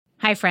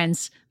Hi,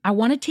 friends. I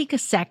want to take a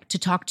sec to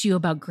talk to you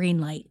about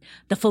Greenlight,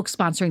 the folks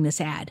sponsoring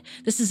this ad.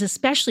 This is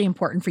especially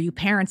important for you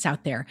parents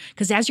out there,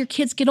 because as your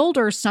kids get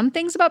older, some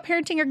things about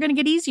parenting are going to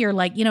get easier,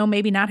 like,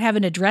 maybe not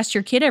having to dress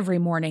your kid every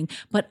morning,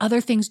 but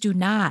other things do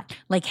not,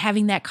 like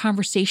having that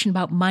conversation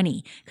about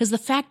money. Because the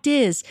fact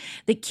is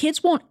that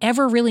kids won't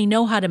ever really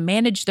know how to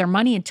manage their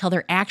money until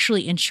they're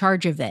actually in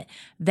charge of it.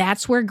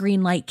 That's where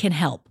Greenlight can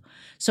help.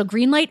 So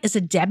Greenlight is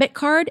a debit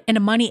card and a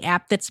money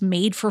app that's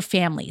made for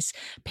families.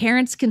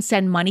 Parents can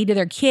send money to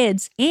their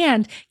kids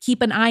and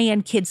keep an eye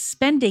on kids'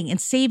 spending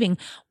and saving,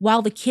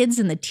 while the kids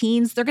and the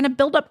teens, they're going to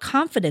build up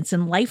confidence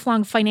and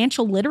lifelong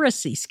financial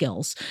literacy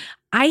skills.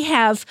 I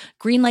have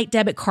Greenlight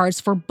debit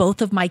cards for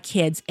both of my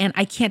kids, and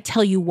I can't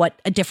tell you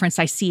what a difference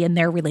I see in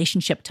their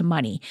relationship to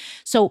money.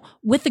 So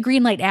with the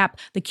Greenlight app,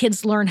 the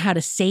kids learn how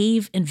to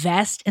save,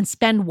 invest, and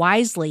spend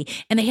wisely,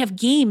 and they have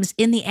games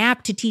in the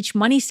app to teach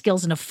money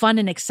skills in a fun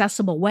and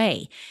accessible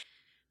way.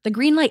 The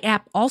Greenlight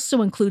app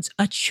also includes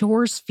a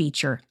chores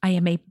feature. I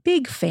am a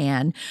big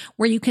fan,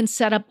 where you can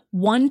set up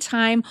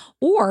one-time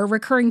or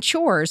recurring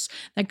chores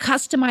that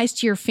customize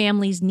to your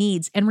family's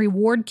needs and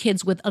reward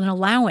kids with an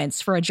allowance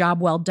for a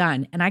job well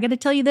done. And I got to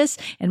tell you this,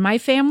 in my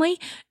family,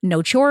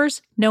 no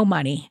chores, no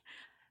money.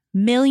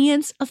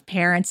 Millions of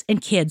parents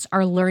and kids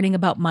are learning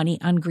about money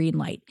on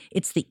Greenlight.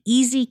 It's the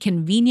easy,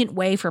 convenient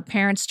way for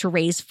parents to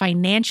raise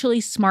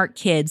financially smart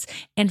kids,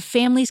 and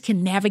families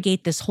can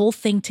navigate this whole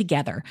thing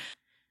together.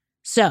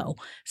 So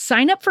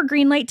sign up for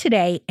Greenlight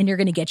today, and you're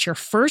going to get your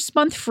first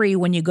month free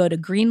when you go to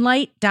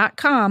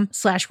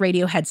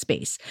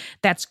greenlight.com/radioheadspace.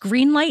 That's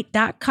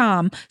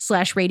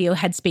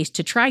greenlight.com/radioheadspace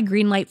to try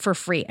Greenlight for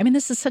free. I mean,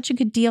 this is such a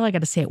good deal. I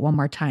got to say it one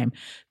more time.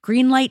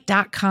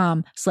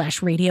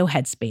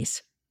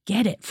 Greenlight.com/radioheadspace.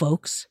 Get it,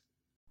 folks.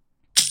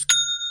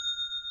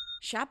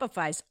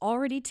 Shopify's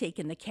already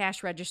taken the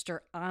cash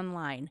register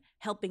online,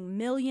 helping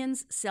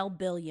millions sell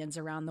billions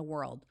around the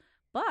world.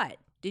 But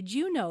did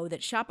you know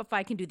that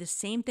Shopify can do the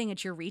same thing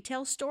at your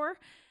retail store?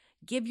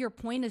 Give your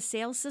point of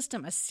sale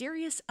system a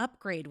serious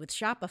upgrade with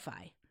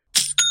Shopify.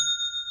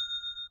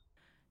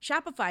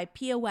 Shopify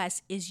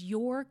POS is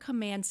your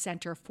command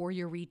center for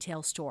your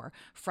retail store.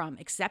 From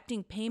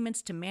accepting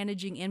payments to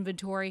managing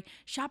inventory,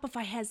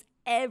 Shopify has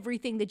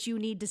everything that you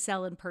need to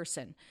sell in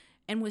person.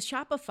 And with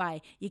Shopify,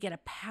 you get a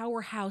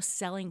powerhouse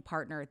selling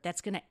partner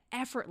that's going to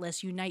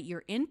effortlessly unite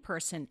your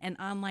in-person and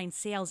online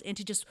sales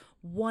into just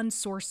one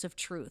source of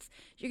truth.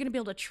 You're going to be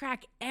able to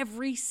track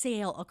every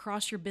sale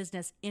across your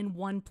business in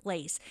one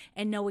place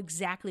and know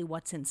exactly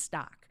what's in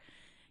stock.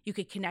 You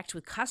could connect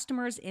with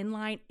customers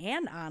inline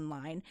and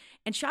online.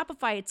 And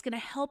Shopify, it's going to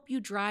help you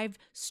drive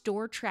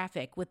store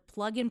traffic with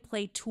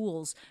plug-and-play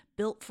tools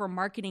built for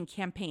marketing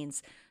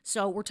campaigns.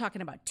 So we're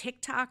talking about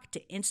TikTok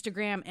to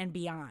Instagram and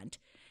beyond.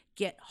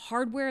 Get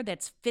hardware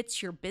that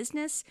fits your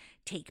business,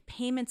 take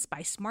payments by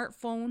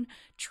smartphone,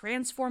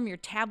 transform your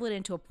tablet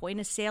into a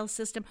point-of-sale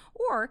system,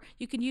 or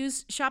you can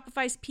use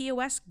Shopify's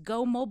POS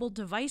Go mobile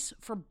device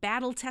for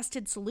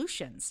battle-tested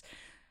solutions.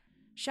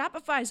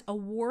 Shopify's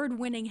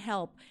award-winning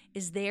help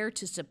is there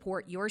to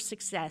support your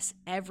success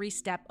every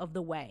step of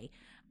the way.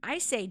 I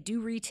say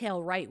do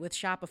retail right with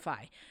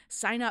Shopify.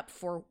 Sign up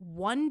for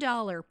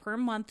 $1 per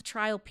month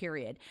trial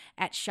period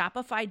at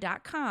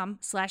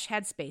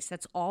shopify.com/headspace.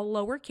 That's all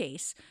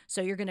lowercase.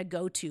 So you're going to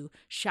go to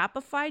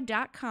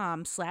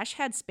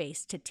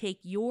shopify.com/headspace to take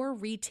your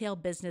retail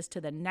business to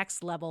the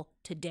next level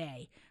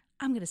today.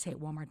 I'm going to say it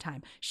one more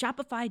time.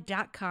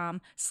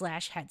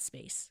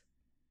 Shopify.com/headspace.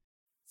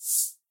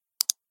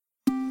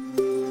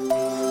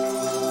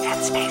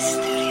 Headspace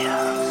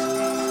Studios.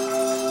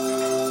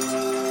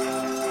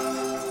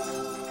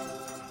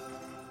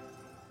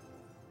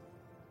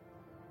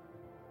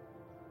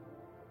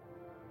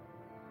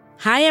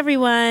 Hi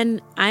everyone,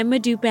 I'm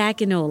Modupe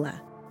Akinola.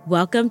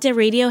 Welcome to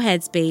Radio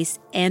Headspace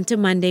and to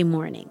Monday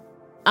Morning.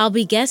 I'll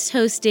be guest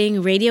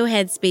hosting Radio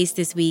Headspace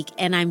this week,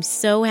 and I'm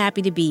so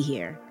happy to be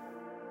here.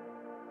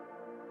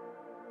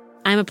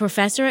 I'm a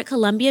professor at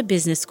Columbia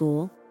Business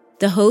School,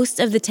 the host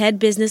of the TED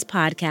Business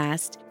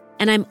Podcast,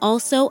 and I'm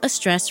also a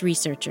stress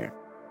researcher.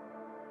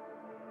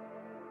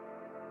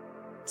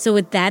 So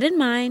with that in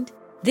mind,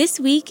 this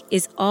week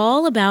is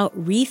all about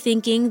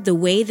rethinking the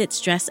way that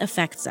stress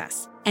affects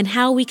us and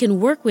how we can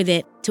work with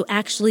it to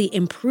actually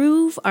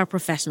improve our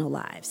professional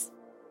lives.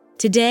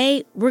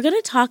 Today, we're going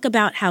to talk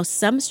about how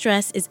some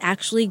stress is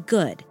actually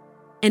good.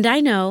 And I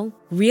know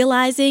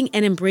realizing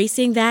and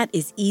embracing that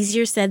is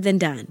easier said than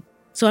done.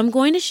 So I'm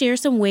going to share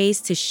some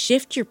ways to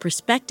shift your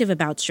perspective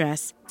about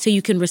stress so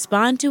you can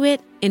respond to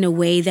it in a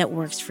way that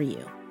works for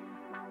you.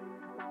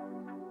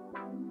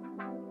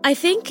 I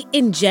think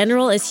in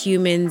general as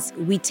humans,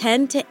 we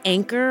tend to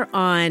anchor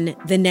on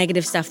the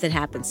negative stuff that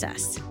happens to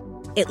us.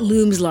 It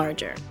looms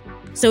larger.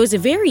 So it's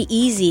very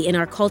easy in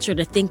our culture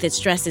to think that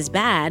stress is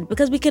bad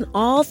because we can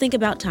all think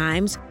about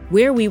times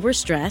where we were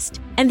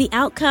stressed and the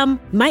outcome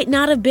might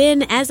not have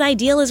been as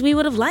ideal as we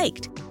would have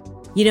liked.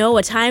 You know,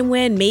 a time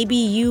when maybe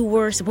you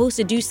were supposed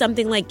to do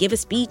something like give a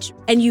speech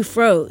and you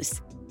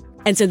froze.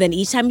 And so then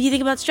each time you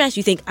think about stress,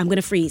 you think, I'm going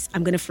to freeze,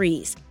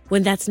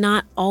 when that's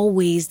not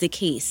always the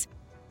case.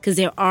 because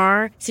there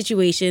are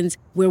situations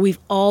where we've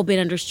all been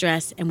under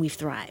stress and we've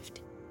thrived.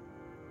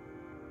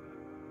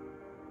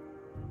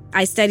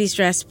 I study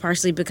stress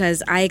partially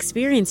because I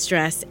experienced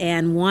stress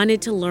and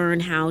wanted to learn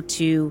how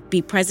to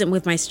be present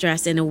with my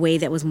stress in a way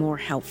that was more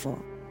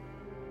helpful.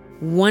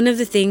 One of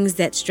the things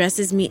that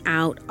stresses me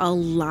out a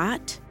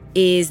lot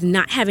is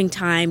not having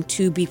time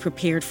to be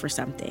prepared for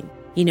something.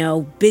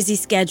 Busy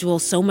schedule,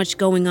 so much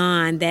going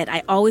on that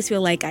I always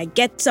feel like I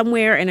get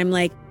somewhere and I'm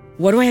like,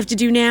 what do I have to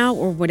do now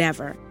or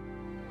whatever?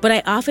 But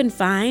I often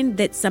find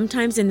that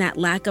sometimes in that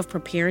lack of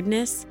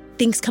preparedness,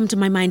 things come to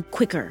my mind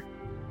quicker.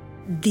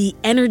 The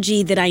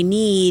energy that I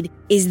need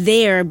is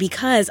there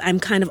because I'm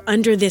kind of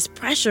under this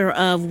pressure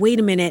of, wait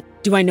a minute,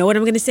 do I know what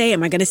I'm going to say?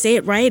 Am I going to say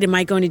it right? Am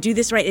I going to do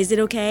this right? Is it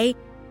okay?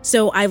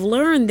 So I've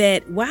learned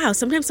that, wow,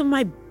 sometimes some of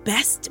my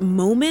best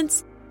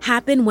moments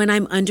happen when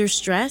I'm under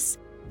stress.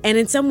 And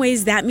in some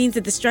ways, that means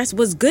that the stress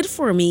was good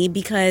for me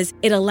because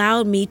it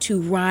allowed me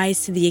to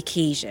rise to the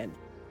occasion.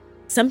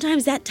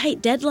 Sometimes that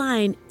tight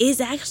deadline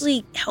is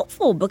actually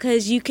helpful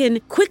because you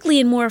can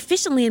quickly and more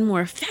efficiently and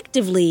more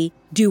effectively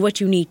do what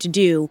you need to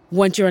do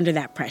once you're under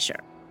that pressure.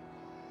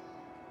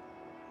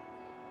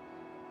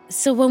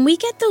 So when we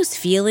get those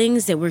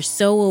feelings that we're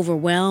so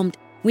overwhelmed,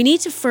 we need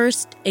to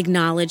first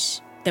acknowledge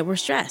that we're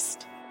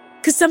stressed.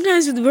 Because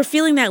sometimes we're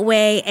feeling that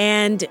way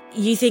and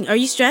you think, are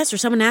you stressed? Or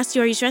someone asks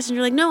you, are you stressed? And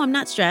you're like, no, I'm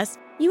not stressed.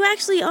 You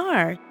actually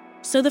are.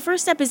 So the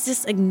first step is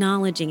just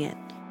acknowledging it.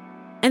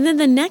 And then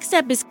the next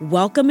step is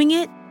welcoming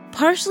it,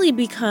 partially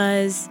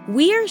because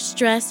we are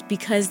stressed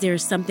because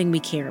there's something we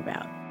care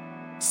about.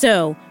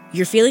 So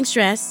you're feeling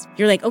stressed.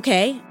 You're like,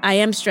 okay, I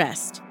am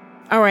stressed.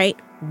 All right,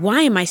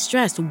 why am I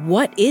stressed?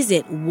 What is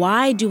it?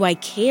 Why do I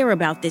care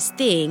about this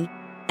thing?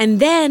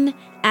 And then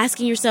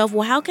asking yourself,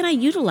 well, how can I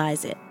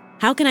utilize it?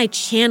 How can I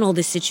channel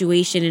this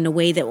situation in a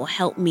way that will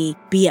help me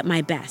be at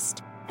my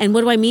best? And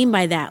what do I mean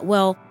by that?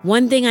 Well,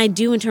 one thing I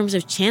do in terms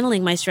of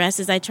channeling my stress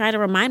is I try to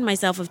remind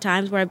myself of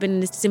times where I've been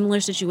in a similar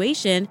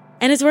situation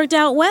and it's worked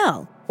out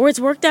well, or it's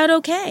worked out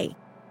okay.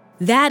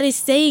 That is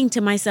saying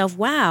to myself,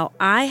 wow,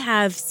 I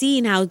have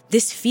seen how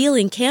this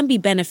feeling can be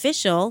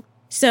beneficial,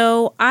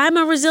 so I'm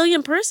a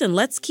resilient person.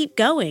 Let's keep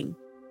going.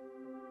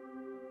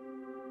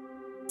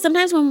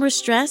 Sometimes when we're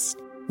stressed,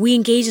 we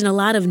engage in a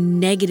lot of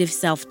negative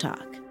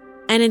self-talk.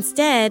 And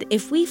instead,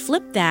 if we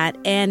flip that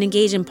and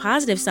engage in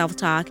positive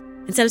self-talk,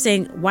 instead of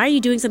saying, why are you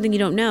doing something you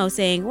don't know?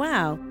 Saying,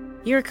 wow,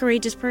 you're a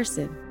courageous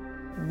person.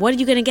 What are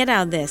you going to get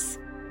out of this?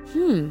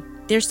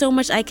 There's so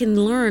much I can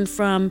learn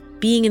from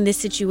being in this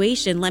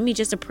situation. Let me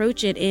just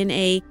approach it in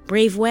a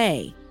brave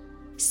way.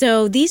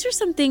 So these are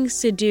some things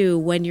to do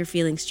when you're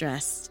feeling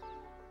stressed.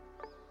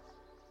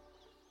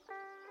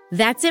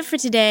 That's it for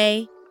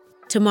today.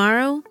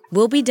 Tomorrow,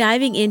 we'll be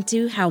diving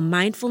into how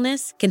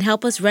mindfulness can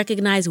help us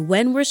recognize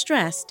when we're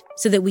stressed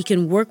so that we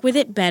can work with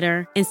it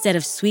better instead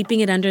of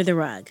sweeping it under the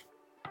rug.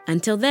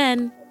 Until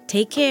then,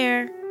 take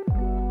care.